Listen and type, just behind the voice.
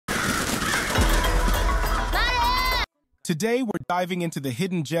Today, we're diving into the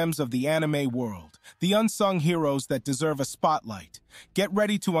hidden gems of the anime world, the unsung heroes that deserve a spotlight. Get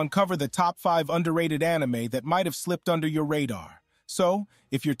ready to uncover the top 5 underrated anime that might have slipped under your radar. So,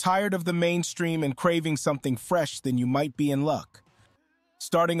 if you're tired of the mainstream and craving something fresh, then you might be in luck.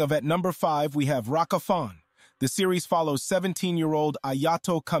 Starting off at number 5, we have Rakafan. The series follows 17-year-old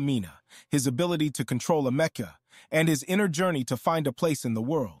Ayato Kamina, his ability to control a mecha, and his inner journey to find a place in the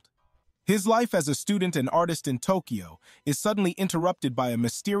world. His life as a student and artist in Tokyo is suddenly interrupted by a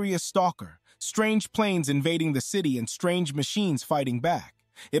mysterious stalker, strange planes invading the city and strange machines fighting back.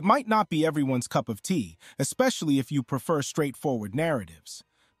 It might not be everyone's cup of tea, especially if you prefer straightforward narratives.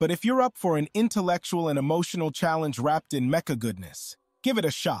 But if you're up for an intellectual and emotional challenge wrapped in mecha goodness, give it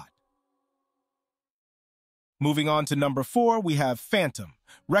a shot. Moving on to number 4, we have Phantom,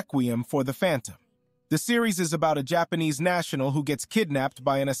 Requiem for the Phantom. The series is about a Japanese national who gets kidnapped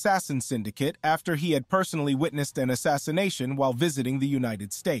by an assassin syndicate after he had personally witnessed an assassination while visiting the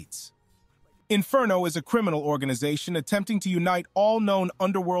United States. Inferno is a criminal organization attempting to unite all known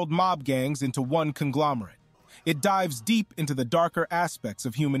underworld mob gangs into one conglomerate. It dives deep into the darker aspects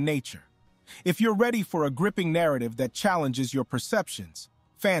of human nature. If you're ready for a gripping narrative that challenges your perceptions,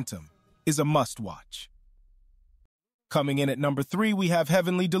 Phantom is a must-watch. Coming in at number 3, we have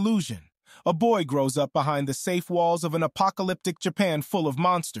Heavenly Delusion. A boy grows up behind the safe walls of an apocalyptic Japan full of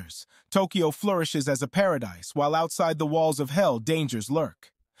monsters. Tokyo flourishes as a paradise, while outside the walls of hell, dangers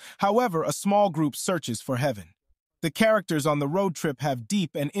lurk. However, a small group searches for heaven. The characters on the road trip have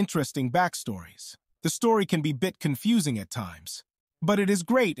deep and interesting backstories. The story can be a bit confusing at times, but it is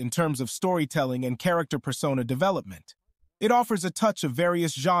great in terms of storytelling and character persona development. It offers a touch of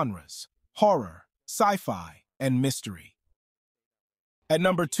various genres: horror, sci-fi, and mystery. At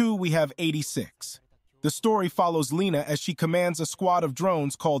number 2, we have 86. The story follows Lena as she commands a squad of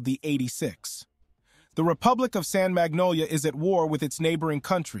drones called the 86. The Republic of San Magnolia is at war with its neighboring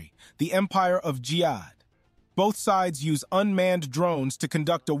country, the Empire of Jihad. Both sides use unmanned drones to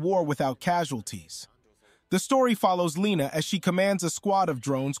conduct a war without casualties. The story follows Lena as she commands a squad of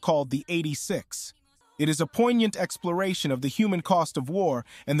drones called the 86. It is a poignant exploration of the human cost of war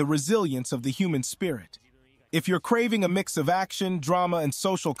and the resilience of the human spirit. If you're craving a mix of action, drama, and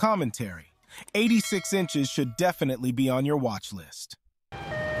social commentary, 86 Inches should definitely be on your watch list.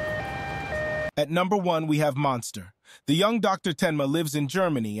 At number 1, we have Monster. The young Dr. Tenma lives in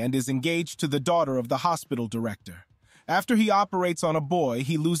Germany and is engaged to the daughter of the hospital director. After he operates on a boy,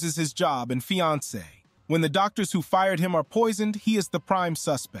 he loses his job and fiancé. When the doctors who fired him are poisoned, he is the prime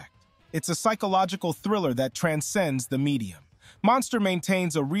suspect. It's a psychological thriller that transcends the medium. Monster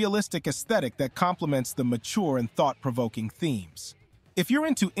maintains a realistic aesthetic that complements the mature and thought-provoking themes. If you're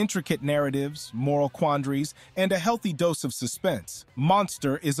into intricate narratives, moral quandaries, and a healthy dose of suspense,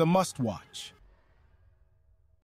 Monster is a must-watch.